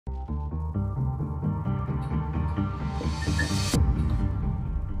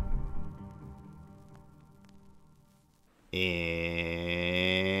And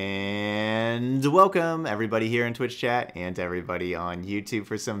welcome everybody here in Twitch chat and everybody on YouTube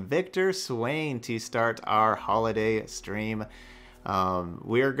for some Viktor Swain to start our holiday stream.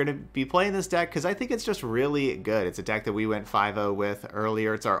 We are going to be playing this deck because I think it's just really good. It's a deck that we went 5-0 with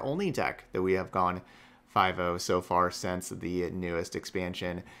earlier. It's our only deck that we have gone 5-0 so far since the newest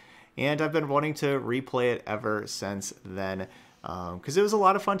expansion. And I've been wanting to replay it ever since then. Because it was a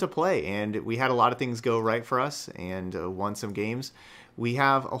lot of fun to play, and we had a lot of things go right for us, and won some games. We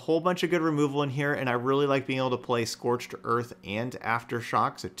have a whole bunch of good removal in here, and I really like being able to play Scorched Earth and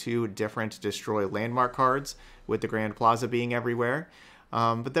Aftershock, so two different destroy landmark cards, with the Grand Plaza being everywhere.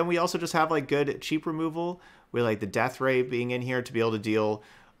 But then we also just have like good cheap removal. We like the Death Ray being in here to be able to deal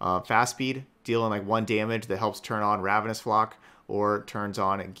fast speed, dealing like 1 damage that helps turn on Ravenous Flock, or turns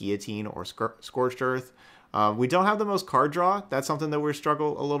on Guillotine or Scorched Earth. We don't have the most card draw. That's something that we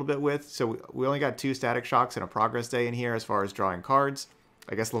struggle a little bit with. So we only got 2 Static Shocks and a Progress Day in here as far as drawing cards.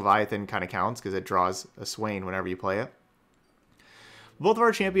 I guess Leviathan kind of counts because it draws a Swain whenever you play it. Both of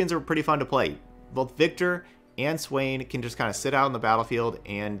our champions are pretty fun to play. Both Viktor and Swain can just kind of sit out on the battlefield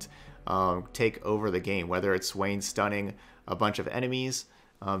and take over the game, whether it's Swain stunning a bunch of enemies,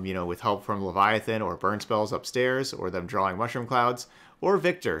 you know, with help from Leviathan or burn spells upstairs, or them drawing Mushroom Clouds, or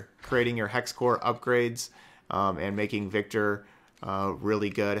Viktor creating your Hex Core upgrades and making Viktor really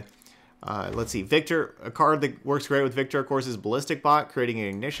good. Let's see, Viktor, a card that works great with Viktor, of course, is Ballistic Bot, creating an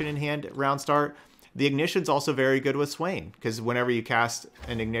Ignition in hand at round start. The Ignition's also very good with Swain, because whenever you cast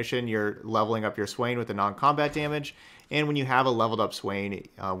an Ignition, you're leveling up your Swain with the non-combat damage, and when you have a leveled up Swain,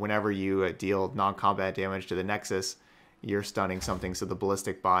 whenever you deal non-combat damage to the Nexus, you're stunning something, so the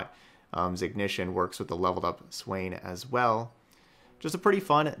Ballistic Bot's Ignition works with the leveled up Swain as well. Just a pretty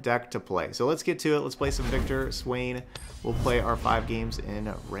fun deck to play. So let's get to it. Let's play some Viktor Swain. We'll play our 5 games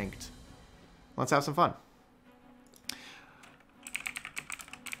in ranked. Let's have some fun.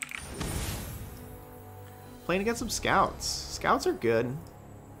 Playing against some Scouts. Scouts are good.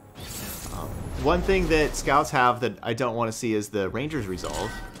 One thing that Scouts have that I don't want to see is the Ranger's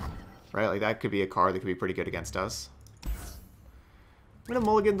Resolve. Right? Like that could be a card that could be pretty good against us. I'm going to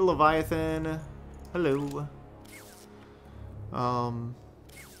mulligan the Leviathan. Hello.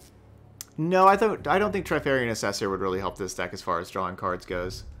 No, I don't think Trifarian Assessor would really help this deck as far as drawing cards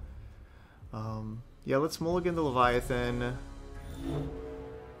goes. Yeah, let's mulligan the Leviathan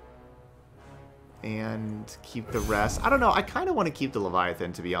and keep the rest. I don't know, I kind of want to keep the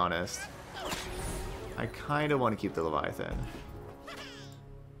Leviathan, to be honest. I kind of want to keep the Leviathan.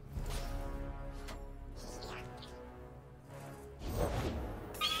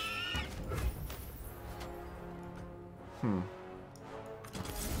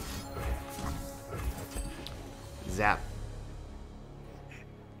 Zap.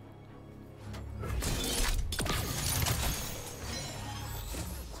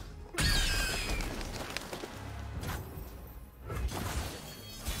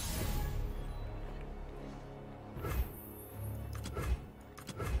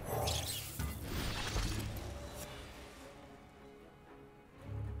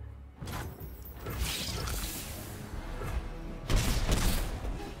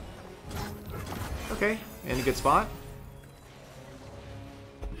 Okay, in a good spot.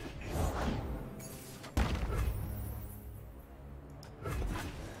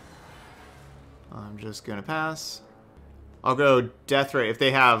 I'm just gonna pass. I'll go Death Ray if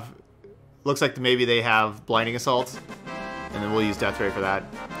they have. Looks like maybe they have Blinding Assault, and then we'll use Death Ray for that.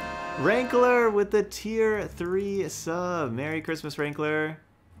 Rankler with the tier 3 sub. Merry Christmas, Rankler.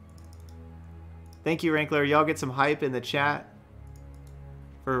 Thank you, Rankler. Y'all get some hype in the chat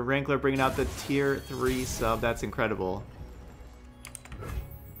for Rankler bringing out the tier 3 sub. That's incredible.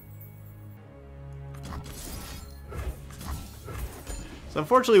 So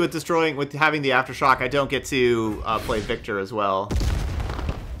unfortunately with having the Aftershock, I don't get to play Viktor as well.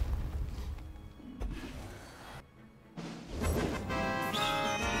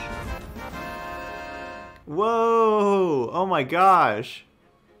 Whoa! Oh my gosh!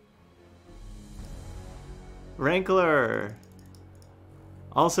 Rankler!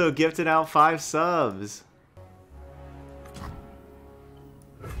 Also gifted out 5 subs.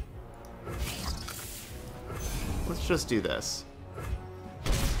 Let's just do this.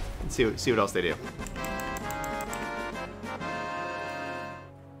 Let's see what else they do.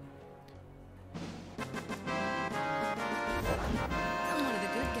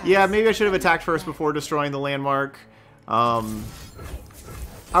 Yeah, maybe I should have attacked first before destroying the landmark. I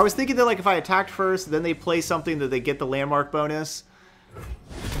was thinking that like if I attacked first, then they play something that they get the landmark bonus.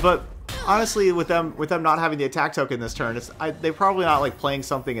 But honestly, with them not having the attack token this turn, they're probably not like playing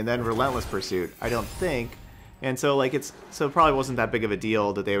something and then Relentless Pursuit. I don't think, And so like it probably wasn't that big of a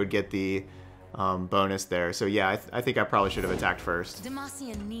deal that they would get the bonus there. So yeah, I think I probably should have attacked first.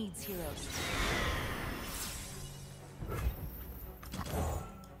 Demacian needs heroes.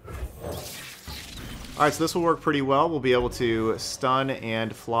 Alright, so this will work pretty well. We'll be able to stun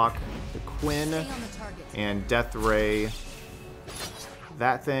and flock the Quinn and Death Ray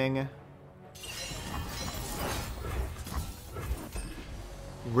that thing.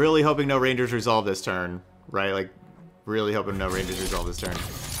 Really hoping no Rangers resolve this turn, right? Like, really hoping no Rangers resolve this turn.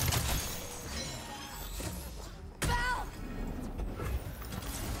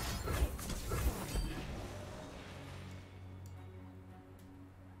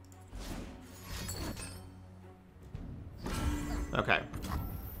 Okay.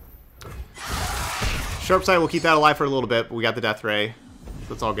 Sharp Sight will keep that alive for a little bit, but we got the Death Ray,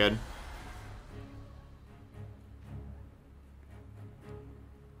 so it's all good.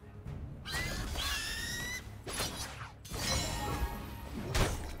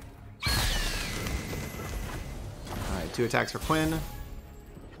 Alright, 2 attacks for Quinn.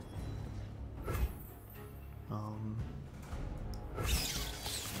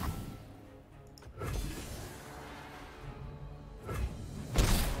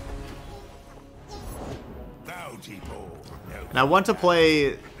 And I want to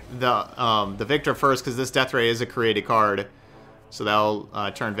play the Viktor first because this Death Ray is a created card, so that'll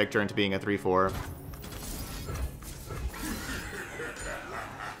turn Viktor into being a 3/4.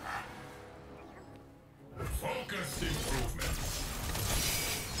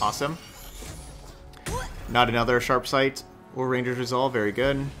 Awesome. Not another Sharp Sight or Ranger's Resolve. Very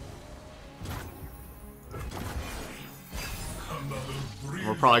good.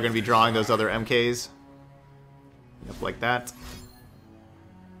 We're probably going to be drawing those other MKs. Yep, like that.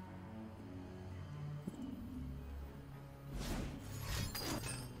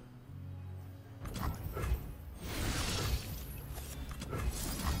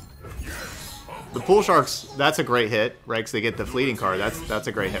 The Pool Sharks, that's a great hit, right? Because they get the fleeting card. That's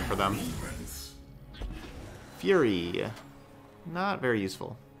a great hit for them. Fury. Not very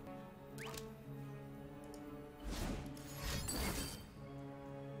useful.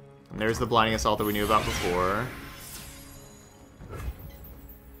 And there's the Blinding Assault that we knew about before.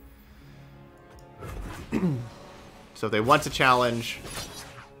 So if they want to challenge...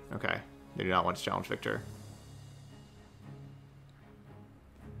 Okay, they do not want to challenge Viktor.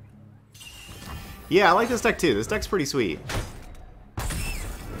 Yeah, I like this deck too. This deck's pretty sweet.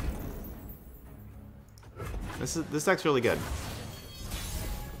 This deck's really good.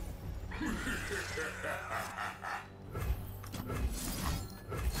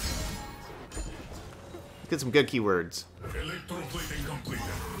 Get some good keywords.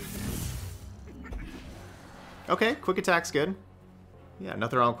 Okay, quick attack's good. Yeah,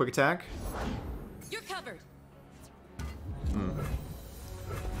 nothing wrong with quick attack. You're covered.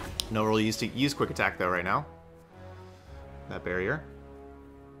 No real use to use quick attack though right now. That barrier.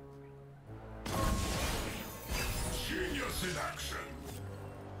 Genius in action.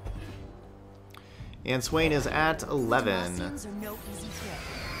 And Swain is at 11. Demacians are no easy prey.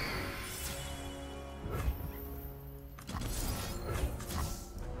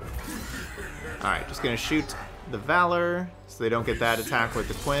 Alright, just gonna shoot the Valor so they don't get that attack with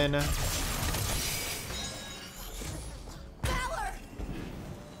the Quinn.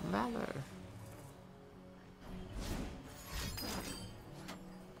 Valor.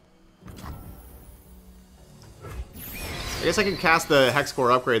 I guess I can cast the Hex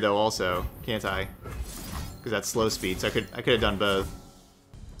Core upgrade though also, can't I? Because that's slow speed, so I could have done both.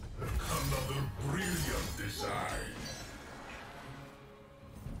 Another brilliant design.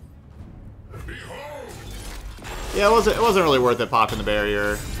 Behold. Yeah, it wasn't really worth it popping the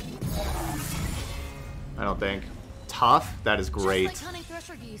barrier. I don't think. Tough? That is great.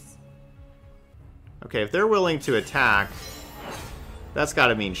 Okay, if they're willing to attack, that's got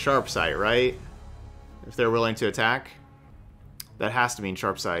to mean Sharp Sight, right? If they're willing to attack, that has to mean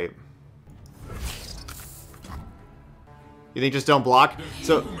Sharp Sight. You think just don't block?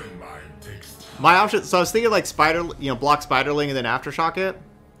 So my option. So I was thinking like block Spiderling and then Aftershock it.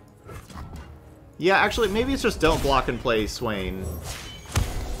 Yeah, actually, maybe it's just don't block and play Swain.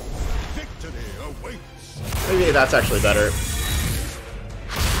 Maybe that's actually better.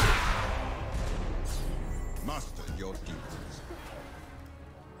 Master your demons.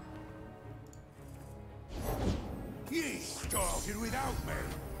 Ye started without me.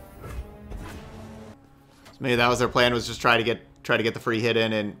 So maybe that was their plan, was just try to get the free hit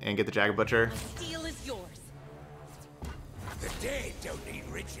in and get the Jagged Butcher. Steel is yours. The dead don't need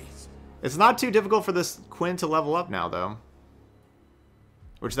riches. It's not too difficult for this Quinn to level up now, though.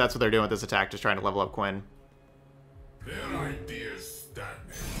 Which that's what they're doing with this attack, just trying to level up Quinn. Their ideas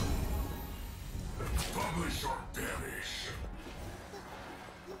stagnate. Publish or perish.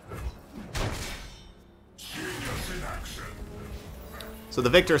 Genius in action. So the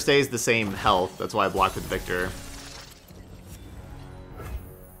Victor stays the same health. That's why I blocked with Victor.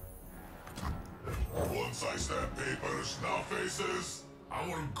 Once I stab papers, now faces.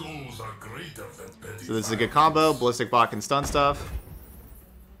 Our goals are greater than petty. So this is a good combo. Ballistic block and stun stuff.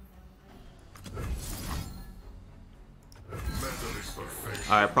 Metal is perfect.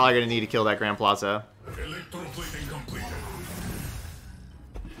 Alright, probably gonna need to kill that Grand Plaza. Electroplating completed.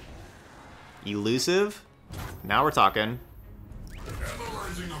 Elusive? Now we're talking.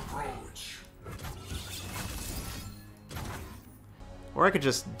 Analyzing approach. Or I could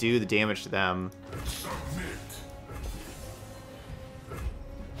just do the damage to them. Submit.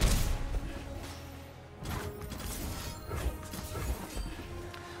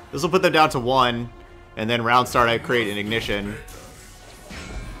 This will put them down to 1, and then round start I create an ignition.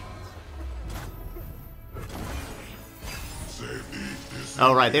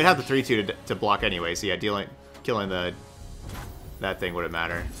 Oh right, they'd have the 3-2 to block anyway, so yeah, killing that thing wouldn't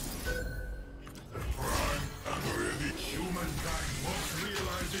matter.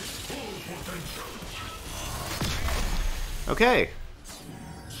 Okay.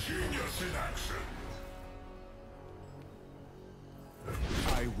 Genius in action.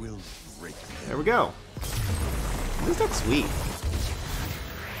 I will break them. There we go. This deck's sweet.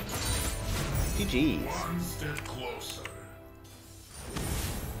 GG. One step closer.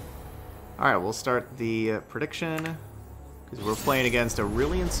 Alright, we'll start the prediction. Because we're playing against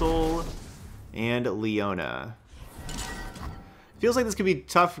Aurelion Sol and Leona. Feels like this could be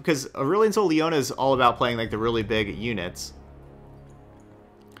tough because Aurelion Sol Leona is all about playing like the really big units.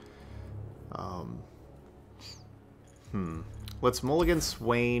 Let's mulligan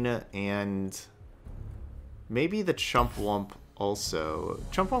Swain and maybe the Chump Wump also.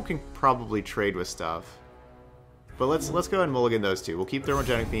 Chump Wump can probably trade with stuff. But let's go ahead and mulligan those two. We'll keep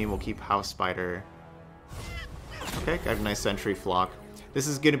Thermogenic Beam, we'll keep House Spider. Okay, got a nice Sentry Flock. This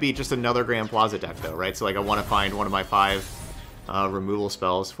is going to be just another Grand Plaza deck though, right? So like I want to find one of my 5 removal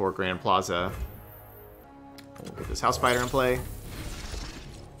spells for Grand Plaza. We'll get this House Spider in play.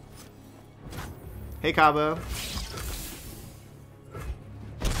 Hey Cabo.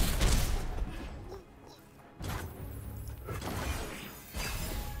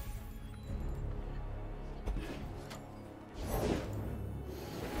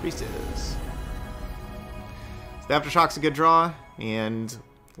 Priestess. So the Aftershock's a good draw, and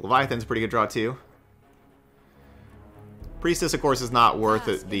Leviathan's a pretty good draw too. Priestess, of course, is not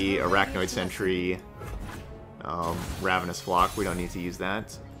worth the Arachnoid Sentry Ravenous Flock. We don't need to use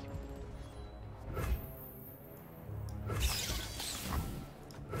that.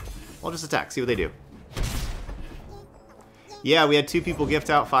 I'll just attack, see what they do. Yeah, we had 2 people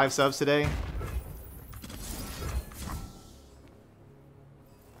gift out 5 subs today.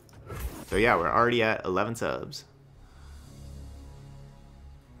 So yeah, we're already at 11 subs.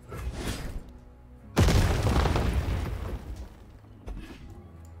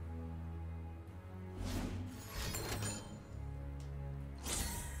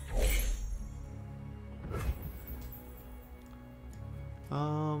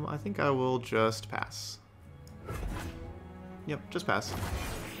 I think I will just pass. Yep, just pass.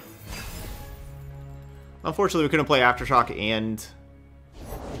 Unfortunately, we couldn't play Aftershock and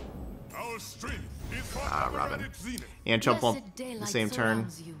Robin. And Chump Wump the same turn.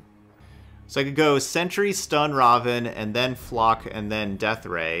 So I could go Sentry, Stun Robin, and then Flock, and then Death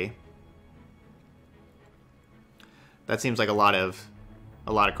Ray. That seems like a lot of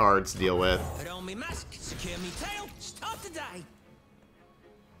cards to deal with. Put on me mask, secure me tail, start the day.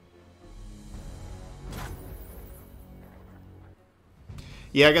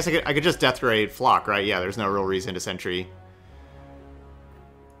 Yeah, I guess I could just Death Ray Flock, right? Yeah, there's no real reason to Sentry.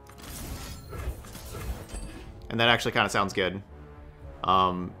 And that actually kind of sounds good.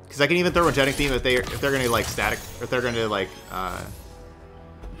 Because I can even throw Thermogenic Beam if they're gonna like static, if they're gonna like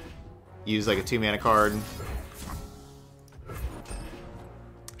use like a 2-mana card.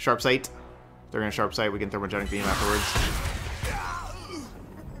 Sharp Sight. They're gonna Sharp Sight. We can Thermogenic Beam afterwards.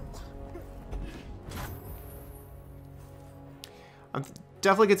 I'm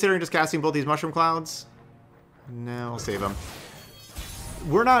definitely considering just casting both these Mushroom Clouds. No, I'll save them.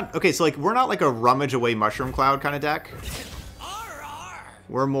 We're not okay. So like we're not like a rummage away Mushroom Cloud kind of deck.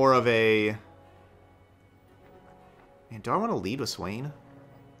 We're more of a. Man, do I want to lead with Swain?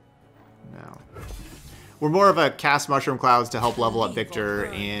 No. We're more of a cast Mushroom Clouds to help level up Victor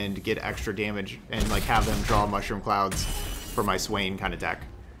and get extra damage and like have them draw Mushroom Clouds for my Swain kind of deck.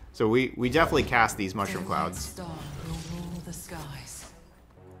 So we definitely cast these Mushroom Clouds.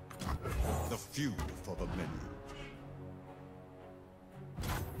 few for the many.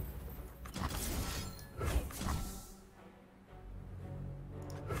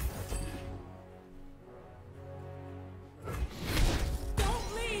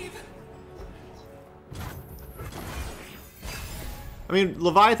 Don't leave. I mean,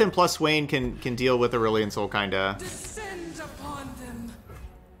 Leviathan plus Swain can deal with Aurelion Soul, kinda. Descend upon them.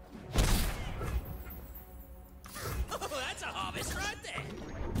 Oh, that's a harvest right there.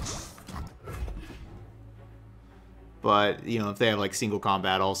 But, you know, if they have, like, single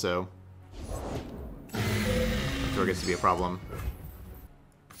combat also, that's where it gets to be a problem.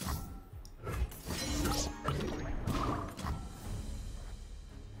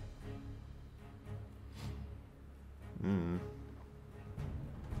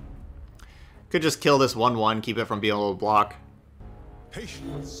 Could just kill this 1/1, keep it from being able to block.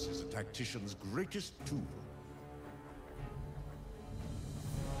 Patience is a tactician's greatest tool.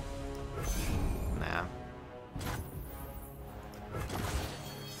 Nah.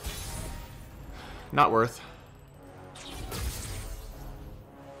 Not worth.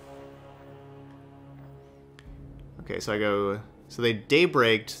 Okay, so I go... So they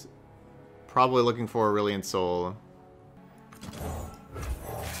daybreaked, probably looking for Aurelion Soul.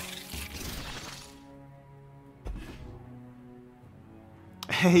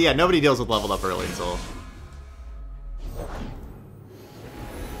 Yeah, nobody deals with leveled up Aurelion Soul.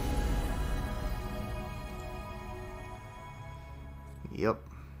 Yep.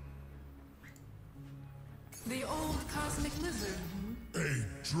 The old cosmic lizard. A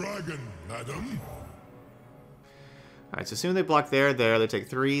dragon, madam. Alright, so assume they block there, they take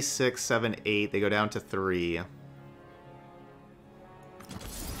 3, 6, 7, 8. They go down to 3.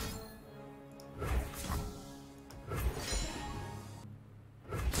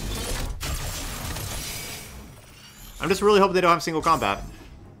 I'm just really hoping they don't have single combat.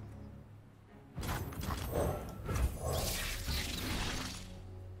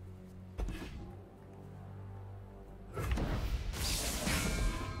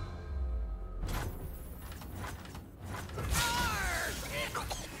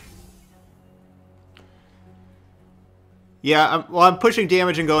 Yeah, I'm pushing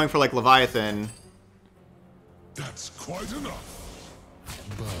damage and going for, like, Leviathan. That's quite enough.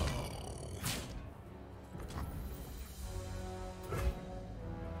 Bow.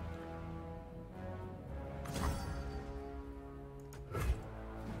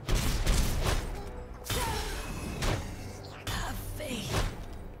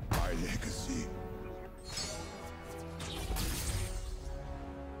 My legacy.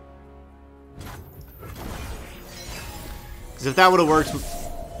 Because if that would have worked,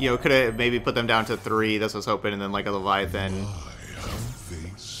 you know, could have maybe put them down to 3. That's what I was hoping, and then, like, a Leviathan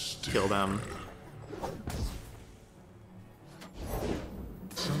kill them.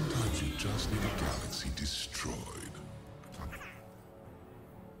 Sometimes you just need a galaxy destroyed.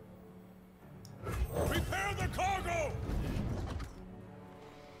 Prepare the cargo!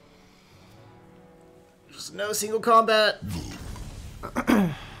 Just no single combat.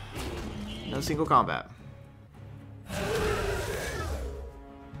 No single combat.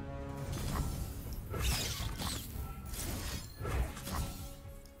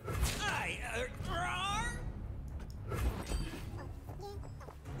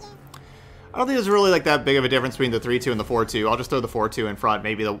 I don't think there's really like that big of a difference between the 3-2 and the 4-2. I'll just throw the 4-2 in front.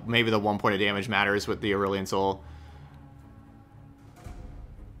 Maybe the 1 point of damage matters with the Aurelion Soul.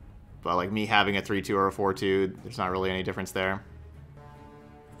 But like me having a 3-2 or a 4-2, there's not really any difference there.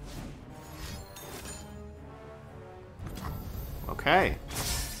 Okay.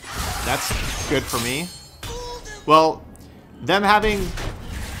 That's good for me. Well, them having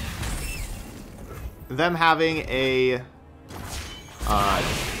a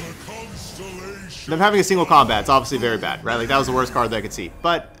them having a single combat is obviously very bad, right? Like, that was the worst card that I could see.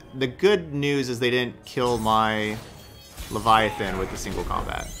 But the good news is they didn't kill my Leviathan with the single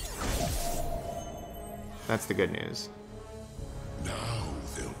combat. That's the good news. Now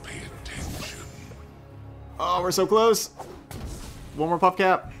they'll pay attention. Oh, we're so close. One more puff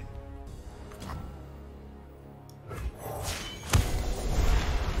cap.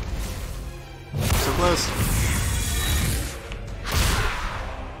 So close.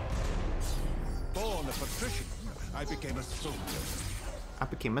 Born a patrician, I became a soldier. I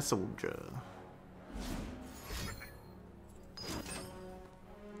became a soldier.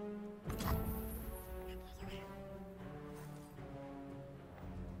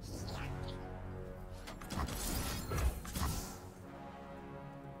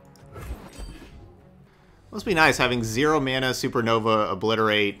 Must be nice having 0 mana Supernova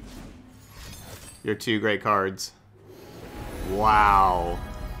obliterate your 2 great cards. Wow.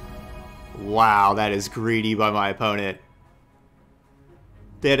 Wow, that is greedy by my opponent.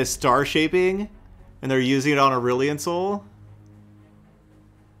 They had a star shaping, and they're using it on Aurelion Soul?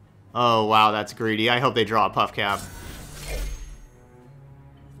 Oh, wow, that's greedy. I hope they draw a Puff Cap.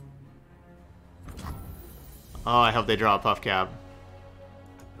 Oh, I hope they draw a Puff Cap.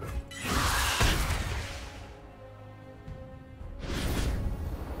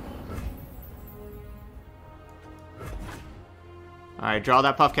 Alright, draw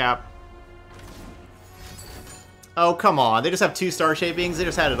that Puff Cap. Oh, come on. They just have 2 star shapings? They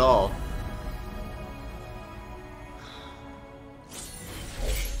just had it all.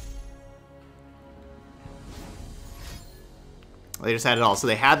 They just had it all. So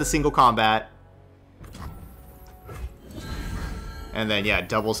they had the single combat. And then, yeah,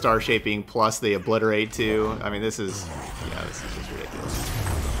 double star shaping plus the obliterate too. I mean, this is... Yeah, this is just ridiculous.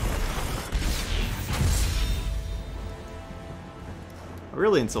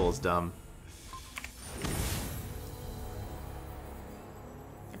 Aurelion Soul is dumb.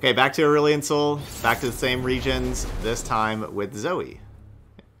 Okay, back to Aurelion Soul. Back to the same regions, this time with Zoe.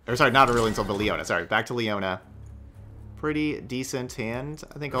 Or sorry, not Aurelion Soul, but Leona. Sorry, back to Leona. Pretty decent hand.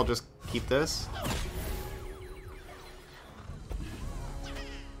 I think I'll just keep this.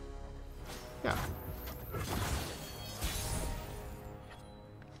 Yeah.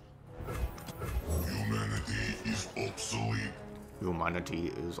 Humanity is obsolete.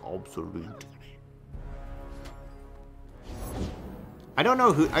 Humanity is obsolete. I don't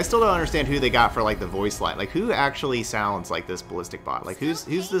know who. I still don't understand who they got for like the voice line. Like, who actually sounds like this ballistic bot? Like, who's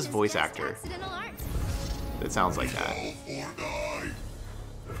this voice actor that sounds like that? Or die.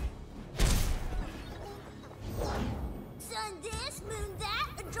 Sun this, moon that.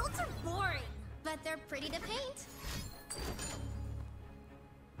 Adults are boring, but they're pretty to paint.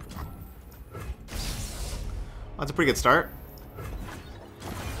 That's a pretty good start.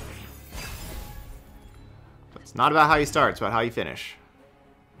 But it's not about how you start, it's about how you finish.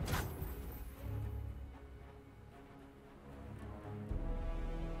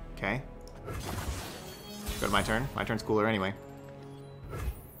 Okay. Go to my turn. My turn's cooler anyway.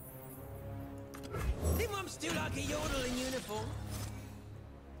 Think Mum's still like a yodel in uniform?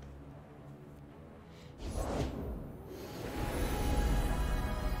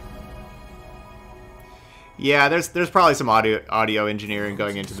 Yeah, there's probably some audio engineering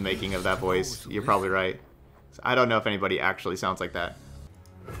going into the making of that voice. You're probably right. I don't know if anybody actually sounds like that.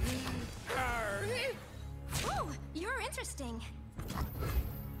 Oh, you're interesting.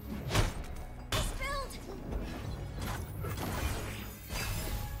 Spilled.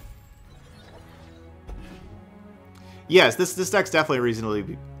 Yes, this deck's definitely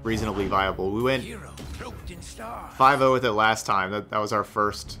reasonably viable. We went Hero cloaked in stars. 5-0 with it last time. That was our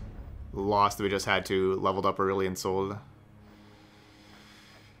first loss that we just had to leveled up Aurelion Soul.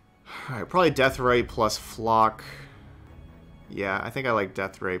 Alright, probably Death Ray plus Flock. Yeah, I think I like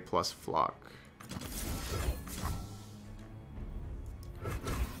Death Ray plus Flock.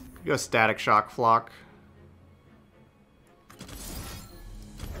 Go Static Shock Flock.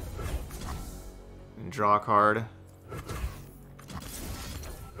 And draw a card.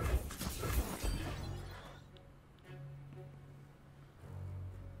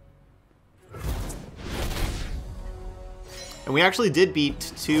 And we actually did beat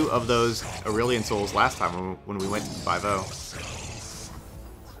 2 of those Aurelion Souls last time when we went 5-0.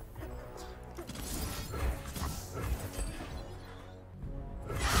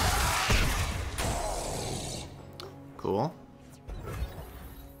 Cool.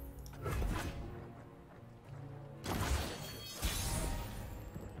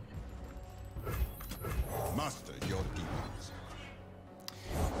 Master your demons.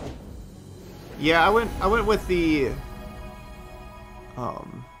 Yeah, I went with the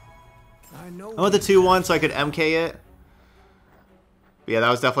I know. I went the 2-1 so I could MK it. But yeah, that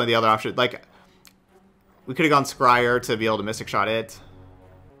was definitely the other option. Like, we could have gone Scryer to be able to Mystic Shot it.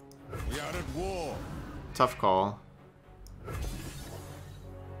 We are at war. Tough call.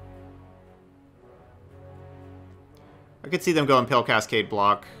 I could see them going Pale Cascade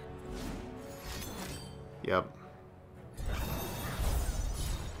block. Yep.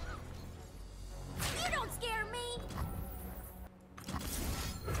 You don't scare me.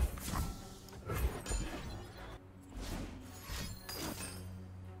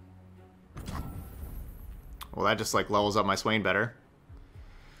 Well, that just like levels up my Swain better.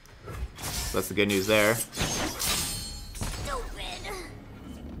 That's the good news there. Stupid.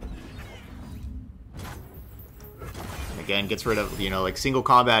 Again, gets rid of, you know, like single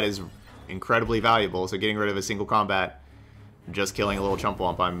combat is incredibly valuable, so getting rid of a single combat, just killing a little chump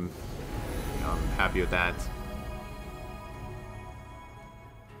wump, I'm happy with that.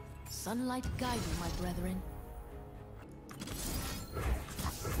 sunlight guide you, my brethren.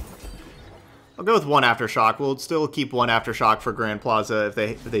 I'll go with one Aftershock. We'll still keep one Aftershock for Grand Plaza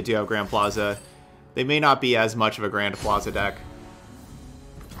if they do have Grand Plaza. They may not be as much of a Grand Plaza deck.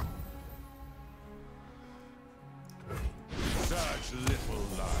 Such little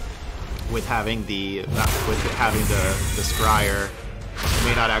life. With having the Scryer, it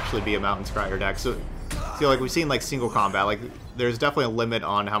may not actually be a Mountain Scryer deck. So I feel like we've seen like single combat. Like there's definitely a limit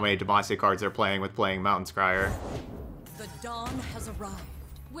on how many Demacia cards they're playing with playing Mountain Scryer. The dawn has arrived.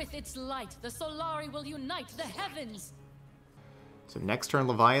 With its light, the Solari will unite the heavens. So next turn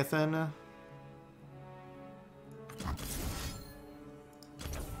Leviathan.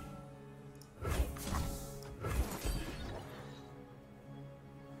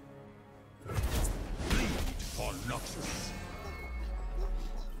 For Noxus.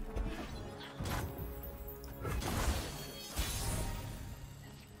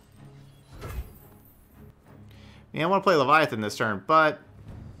 Yeah, I want to play Leviathan this turn, but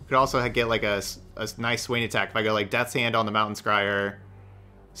could also get like a nice Swain attack if I go like Death's Hand on the Mountain Scryer,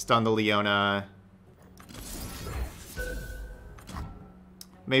 stun the Leona.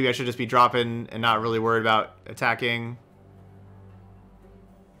 Maybe I should just be dropping and not really worried about attacking.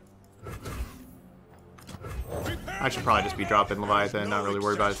 I should probably just be dropping Leviathan, not really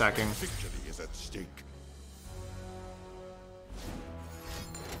worried about attacking. Victory is at stake.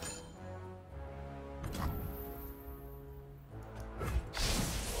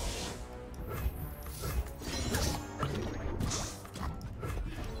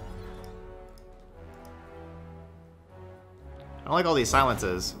 I don't like all these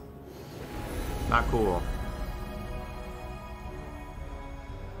silences. Not cool.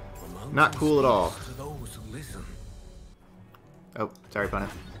 Not cool at all. To those who listen. Oh, sorry, Punna.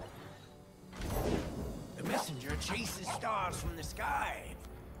 The messenger chases stars from the sky.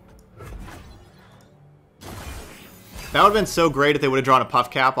 That would have been so great if they would have drawn a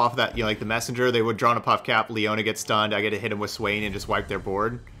puff cap off of that, you know, like the messenger, they would have drawn a puff cap, Leona gets stunned, I get to hit him with Swain and just wipe their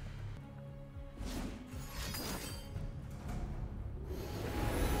board.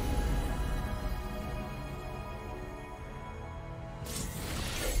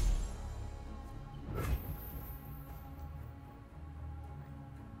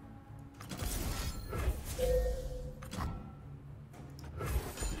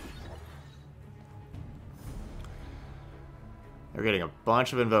 They're getting a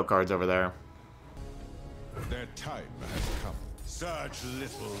bunch of Invoke cards over there. Their time has come. Such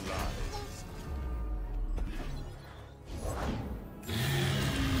little lives.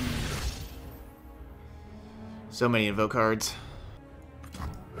 So many Invoke cards.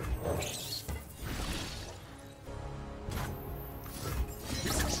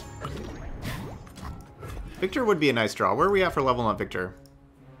 Victor would be a nice draw. Where are we at for level on Victor?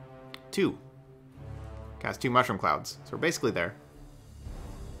 2. Cast 2 Mushroom Clouds. So we're basically there.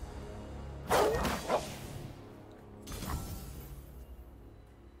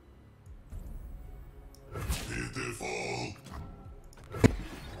 Pitiful.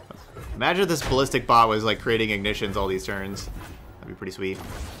 Imagine if this Ballistic Bot was like creating ignitions all these turns. That'd be pretty sweet.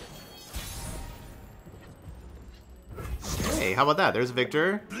 Hey, how about that? There's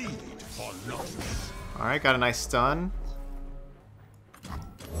Victor. Bleed for Noxus. Alright, got a nice stun.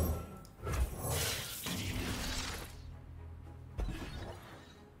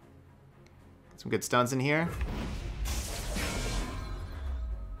 Some good stuns in here.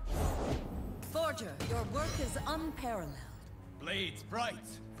 Forger, your work is unparalleled. Blades bright,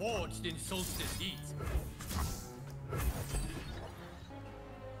 forged in solstice heat.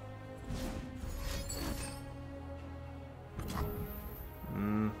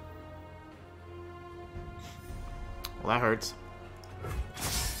 Well, that hurts.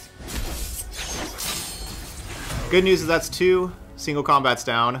 Good news is that's 2. Single combat's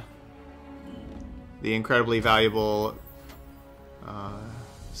down. The incredibly valuable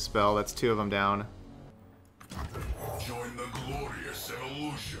spell, that's 2 of them down. Join the glorious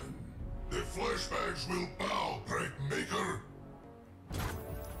evolution. The flashbacks will bow, great maker.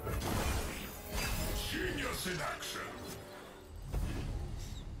 Genius in action.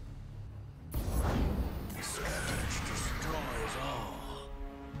 Surge destroys all.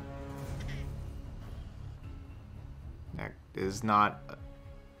 That is not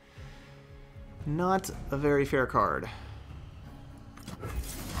a very fair card.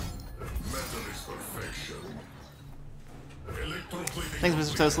 Metalist perfection. Thanks,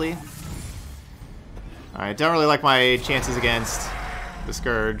 Mr. Tosley. Alright, don't really like my chances against the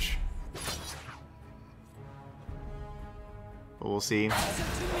Scourge. But we'll see.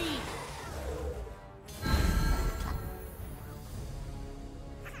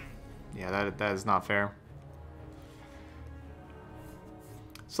 Yeah, that is not fair.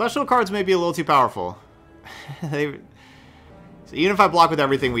 Celestial cards may be a little too powerful. So even if I block with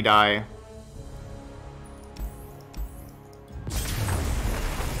everything, we die. A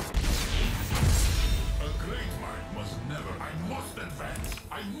great mind must never. I must advance.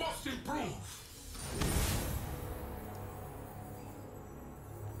 I must improve.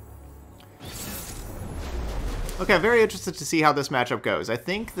 Okay, I'm very interested to see how this matchup goes. I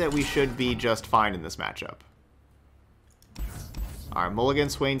think that we should be just fine in this matchup. Alright, Mulligan,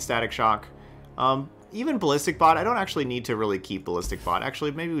 Swain, Static Shock. Even Ballistic Bot, I don't actually need to really keep Ballistic Bot. Actually,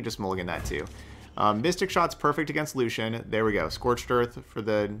 maybe we just Mulligan that too. Mystic Shot's perfect against Lucian. There we go. Scorched Earth for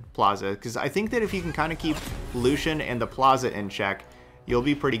the Plaza. Because I think that if you can kind of keep Lucian and the Plaza in check, you'll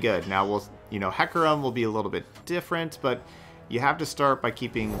be pretty good. Now, we'll, you know, Hecarim will be a little bit different, but you have to start by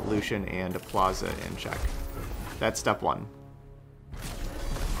keeping Lucian and Plaza in check. That's step one.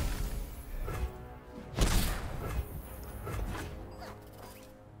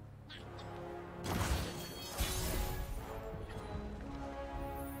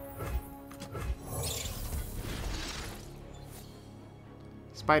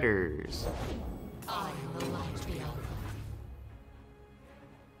 Spiders. I am the light beyond.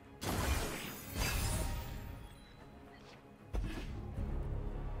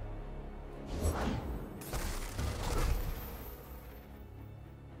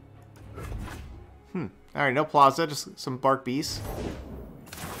 Alright, no Plaza, just some Bark Beasts.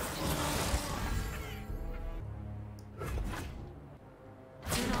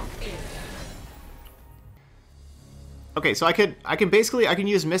 Okay, so I can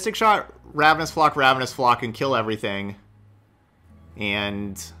use Mystic Shot, Ravenous Flock, and kill everything.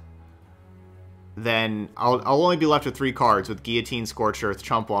 And then I'll only be left with 3 cards with Guillotine, Scorched Earth,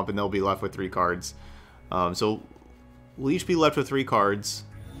 Chump Wump, and they'll be left with 3 cards. So we'll each be left with 3 cards.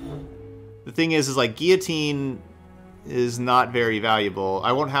 The thing is like Guillotine is not very valuable.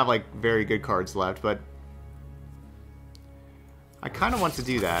 I won't have like very good cards left, but I kind of want to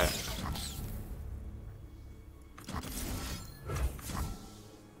do that.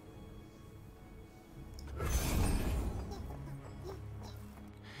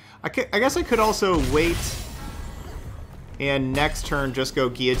 I guess I could also wait and next turn just go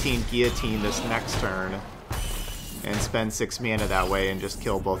Guillotine this next turn and spend 6 mana that way and just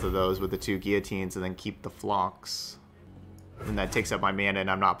kill both of those with the 2 Guillotines and then keep the Flocks. And that takes up my mana and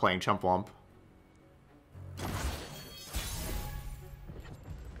I'm not playing Chump Wump.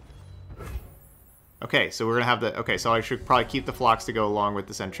 Okay, so we're gonna have the... Okay, so I should probably keep the Flocks to go along with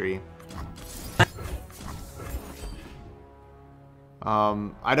the Sentry.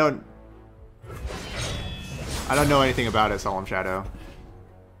 I don't know anything about it, Solemn Shadow.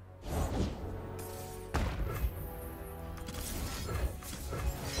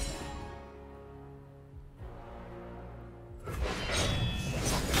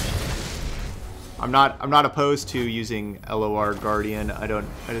 I'm not opposed to using LOR Guardian. I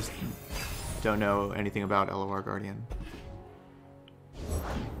just don't know anything about LOR Guardian.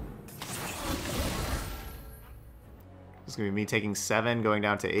 It's gonna be me taking 7, going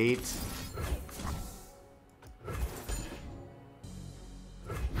down to 8.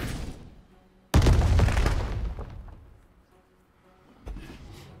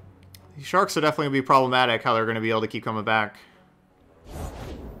 These sharks are definitely gonna be problematic. How they're gonna be able to keep coming back.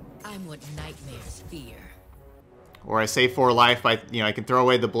 I'm what nightmares fear. Or I save 4 life by, you know, I can throw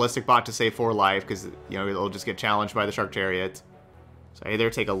away the Ballistic Bot to save 4 life because, you know, it'll just get challenged by the Shark Chariot. So I either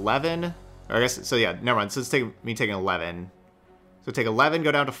take 11, or I guess, so yeah, never mind. So it's me taking 11. So take 11,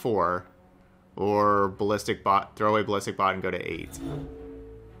 go down to 4, or Ballistic Bot, throw away Ballistic Bot and go to 8.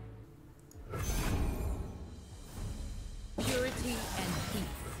 Purity and peace.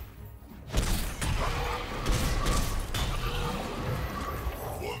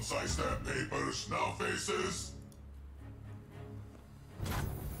 Once I stab papers, now faces.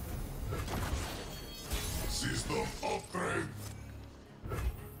 System upgrade.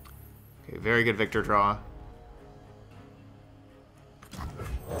 Okay, very good Victor draw.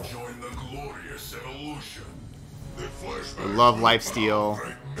 Join the glorious evolution. The I flashback. love Lifesteal.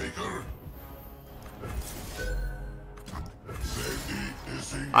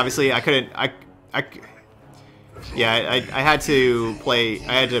 Obviously, I couldn't. Yeah, I had to play.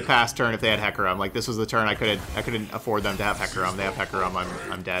 I had to pass turn if they had Hecarim. Like this was the turn I couldn't afford them to have Hecarim. They have Hecarim.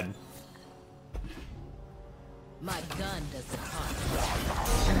 I'm dead. My gun does the talking.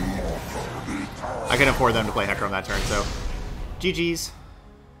 I couldn't afford them to play Hecarim that turn. So, GG's.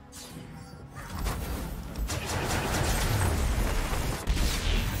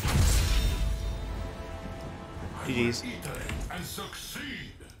 GG's. And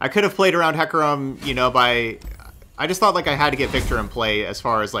succeed. I could have played around Hecarim, you know, by... I just thought, like, I had to get Viktor in play as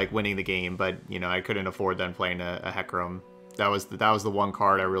far as, like, winning the game, but, you know, I couldn't afford then playing a Hecarim. That was the one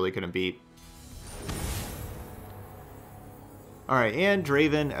card I really couldn't beat. Alright, and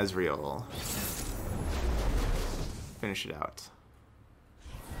Draven Ezreal. Finish it out.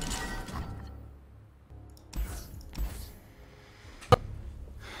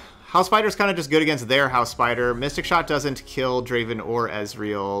 House Spider's kind of just good against their House Spider. Mystic Shot doesn't kill Draven or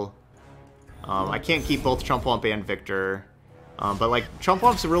Ezreal. I can't keep both Chump-Wump and Viktor. But, like,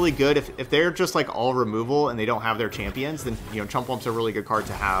 Chump-Wump's really good. If they're just, like, all removal and they don't have their champions, then, you know, Chump-Wump's a really good card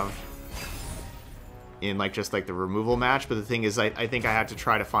to have in, like, just, like, the removal match. But the thing is, I think I had to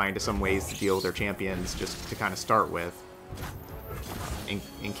try to find some ways to deal with their champions just to kind of start with.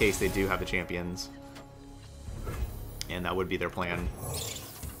 In case they do have the champions. And that would be their plan.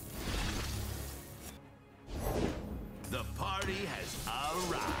 The party has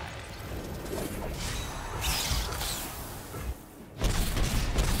arrived.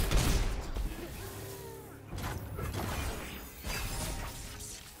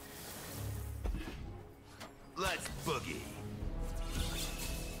 Let's boogie.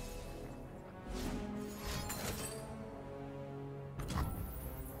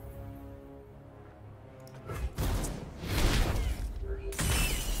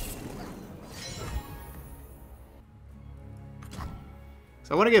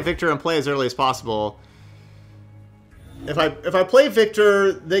 So I want to get Viktor in play as early as possible. If I play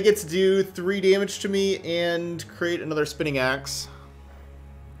Viktor, they get to do 3 damage to me and create another spinning axe.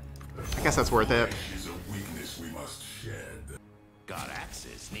 I guess that's worth it. Is a weakness we must shed. God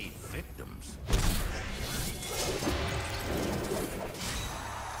axes need victims.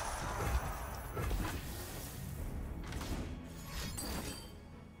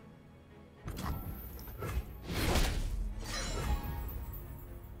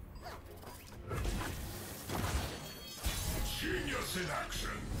 Genius in action.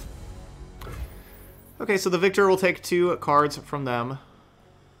 Okay, so the Viktor will take 2 cards from them.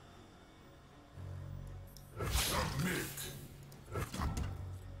 Submit.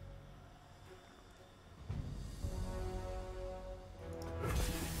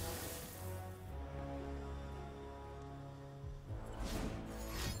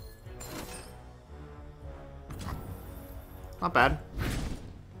 Not bad.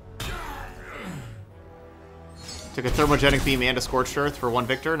 Took a Thermogenic Beam and a Scorched Earth for 1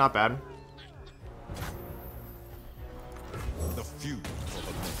 Viktor. Not bad. The few for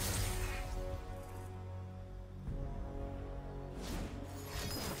the many.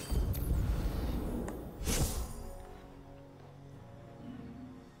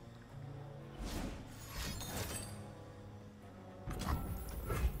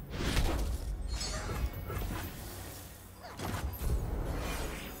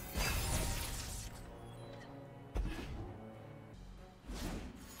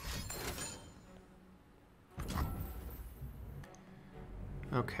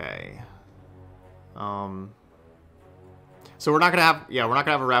 Okay. So we're not gonna have, we're not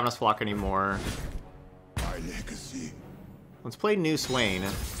gonna have a Ravenous Flock anymore. My legacy. Let's play New Swain.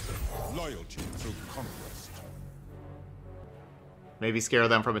 Loyalty through conquest. Maybe scare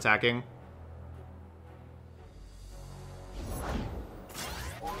them from attacking.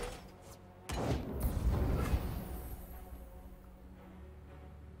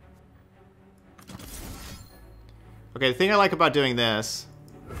 Okay, the thing I like about doing this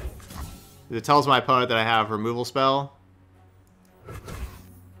is it tells my opponent that I have removal spell.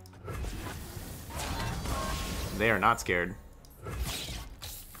 They are not scared. I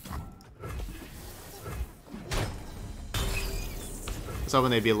was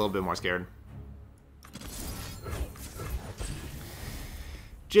hoping they'd be a little bit more scared.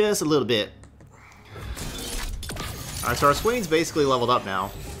 Just a little bit. Alright, so our Swain's basically leveled up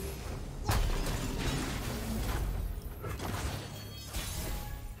now.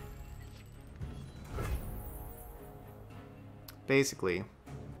 Basically.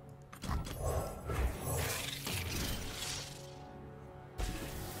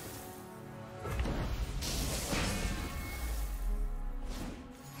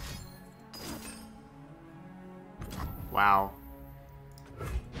 Wow.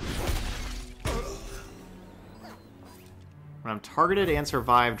 When I'm targeted and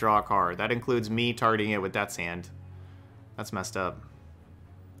survive, draw a card. That includes me targeting it with Death's Hand. That's messed up.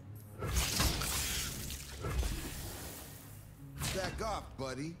 Back off,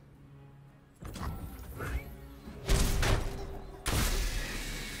 buddy.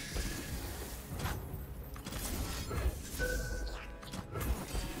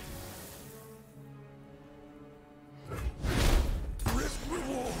 Risk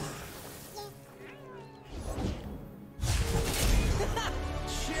reward.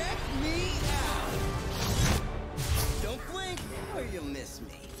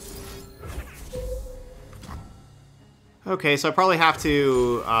 Okay, so I probably have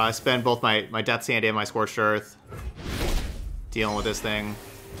to spend both my Death Sand and my Scorched Earth dealing with this thing,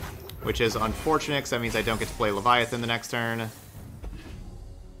 which is unfortunate because that means I don't get to play Leviathan the next turn.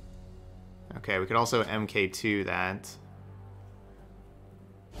 Okay, we could also MK2 that.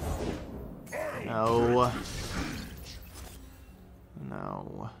 No.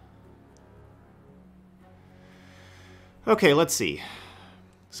 No. Okay, let's see.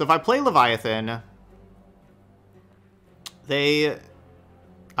 So if I play Leviathan, I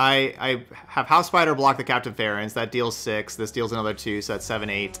have House Spider block the Captain Farron's. That deals 6. This deals another 2, so that's 7,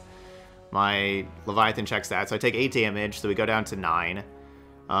 8. My Leviathan checks that, so I take 8 damage, so we go down to 9.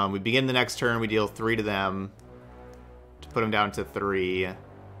 We begin the next turn, we deal 3 to them to put them down to 3. If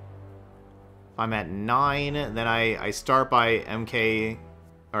I'm at 9, then I start by MK,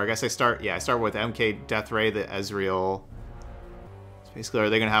 or I guess I start with MK Death Ray the Ezreal. So basically,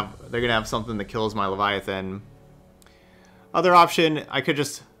 they're gonna have something that kills my Leviathan. Other option, I could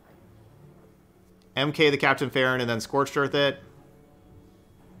just MK the Captain Farron and then Scorched Earth it.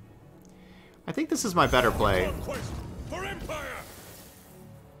 I think this is my better play. For Empire!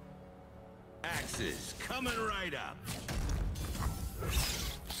 Axes coming right up.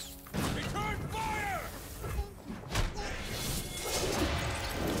 Return fire!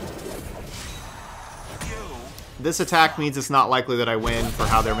 This attack means it's not likely that I win for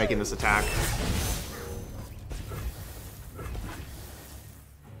how they're making this attack.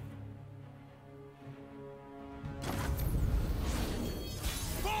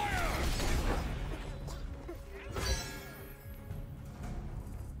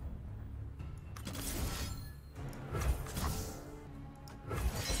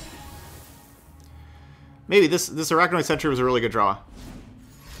 Maybe this Arachnoid Sentry was a really good draw.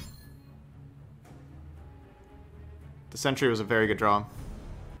 The Sentry was a very good draw.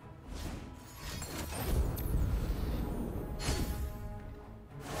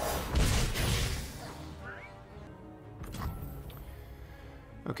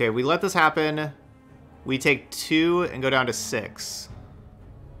 Okay, we let this happen. We take 2 and go down to 6.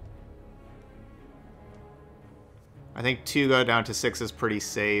 I think 2 go down to 6 is pretty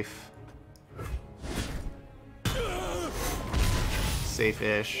safe.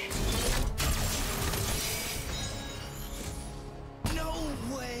 Safe-ish. No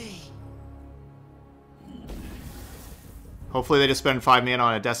way. Hopefully they just spend 5 mana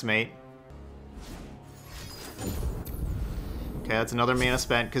on a Decimate. Okay, that's another mana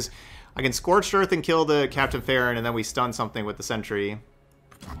spent, because I can Scorched Earth and kill the Captain Farron, and then we stun something with the Sentry.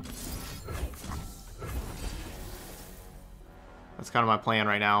 That's kind of my plan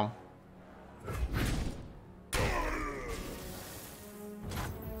right now.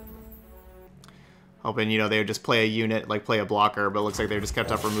 Hoping, you know, they would just play a unit, like play a blocker, but it looks like they just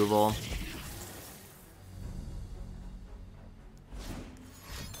kept up removal.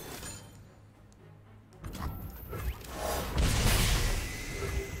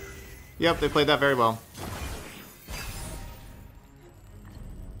 Yep, they played that very well.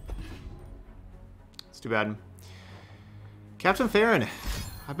 It's too bad. Captain Farron.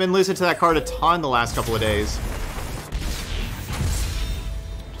 I've been losing to that card a ton the last couple of days.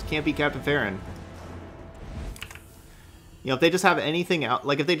 Just can't beat Captain Farron. You know, if they just have anything out,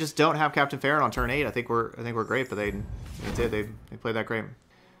 like if they just don't have Captain Farron on turn 8, I think we're great. But they played that great.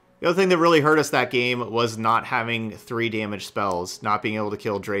 The other thing that really hurt us that game was not having 3 damage spells, not being able to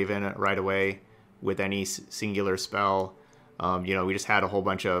kill Draven right away with any singular spell. You know, we just had a whole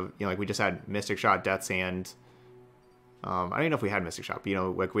bunch of, you know, like we just had Mystic Shot, Death Sand. I don't even know if we had Mystic Shot, but, you know,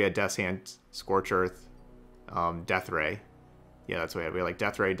 like we had Death Sand, Scorch Earth, Death Ray. Yeah, that's what we had. We had like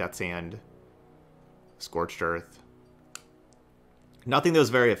Death Ray, Death Sand, Scorched Earth. Nothing that was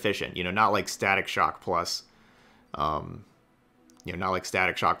very efficient, you know, not like Static Shock plus, you know, not like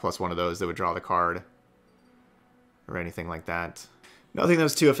Static Shock plus one of those that would draw the card or anything like that. Nothing that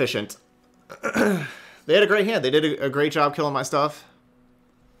was too efficient. They had a great hand. They did a great job killing my stuff.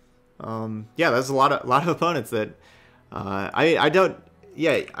 Yeah, there's a lot of opponents that I don't.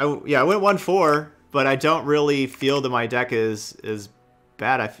 Yeah, I went 1-4, but I don't really feel that my deck is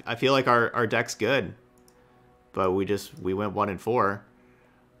bad. I feel like our deck's good. But we went 1-4.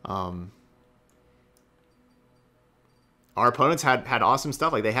 Our opponents had awesome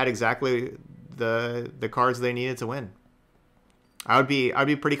stuff. Like they had exactly the cards they needed to win. I'd be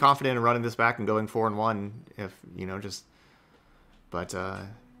pretty confident in running this back and going 4-1 if, you know, just. But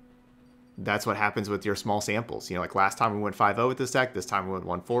that's what happens with your small samples. You know, like last time we went 5-0 with this deck. This time we went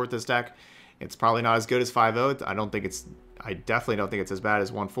 1-4 with this deck. It's probably not as good as 5-0. I definitely don't think it's as bad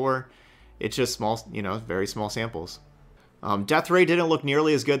as 1-4. It's just small, you know, very small samples. Death Ray didn't look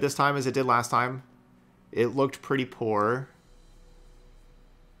nearly as good this time as it did last time. it looked pretty poor.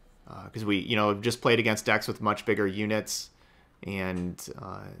 Because we, just played against decks with much bigger units, and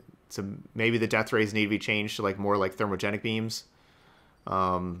so maybe the death rays need to be changed to more like thermogenic beams,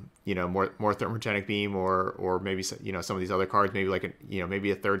 more thermogenic beam, or maybe some of these other cards, maybe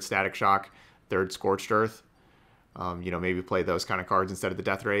maybe a third static shock, third scorched earth, maybe play those kind of cards instead of the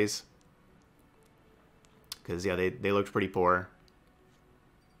death rays, because yeah, they looked pretty poor.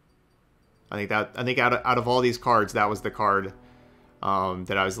 I think out of all these cards, that was the card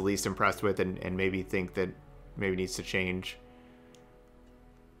that I was the least impressed with, and maybe think that maybe needs to change.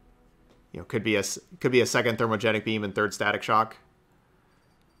 Could be a second thermogenic beam and third static shock.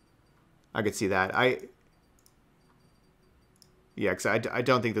 I could see that. Because I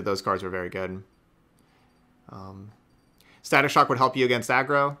don't think that those cards were very good. Static shock would help you against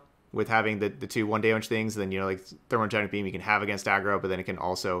aggro with having the two 1 damage things. Then like thermogenic beam you can have against aggro, but then it can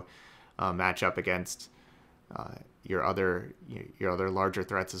also match up against your other larger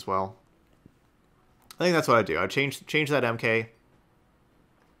threats as well. I think that's what I'd do. I'd change that MK,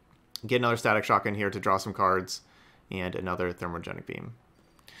 get another static shock in here to draw some cards, and another thermogenic beam.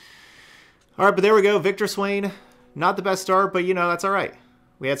 All right, but there we go. Viktor Swain, not the best start, but that's all right.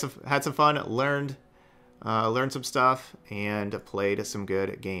 We had some fun, learned some stuff, and played some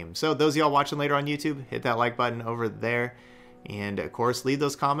good games. So those of y'all watching later on YouTube, hit that like button over there, and of course leave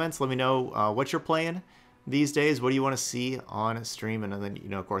those comments. Let me know what you're playing these days. What do you want to see on stream, and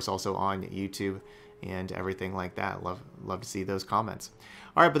then of course also on YouTube and everything like that. Love to see those comments.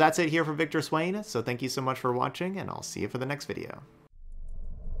 All right, but that's it here for Viktor Swain. So thank you so much for watching, and I'll see you for the next video.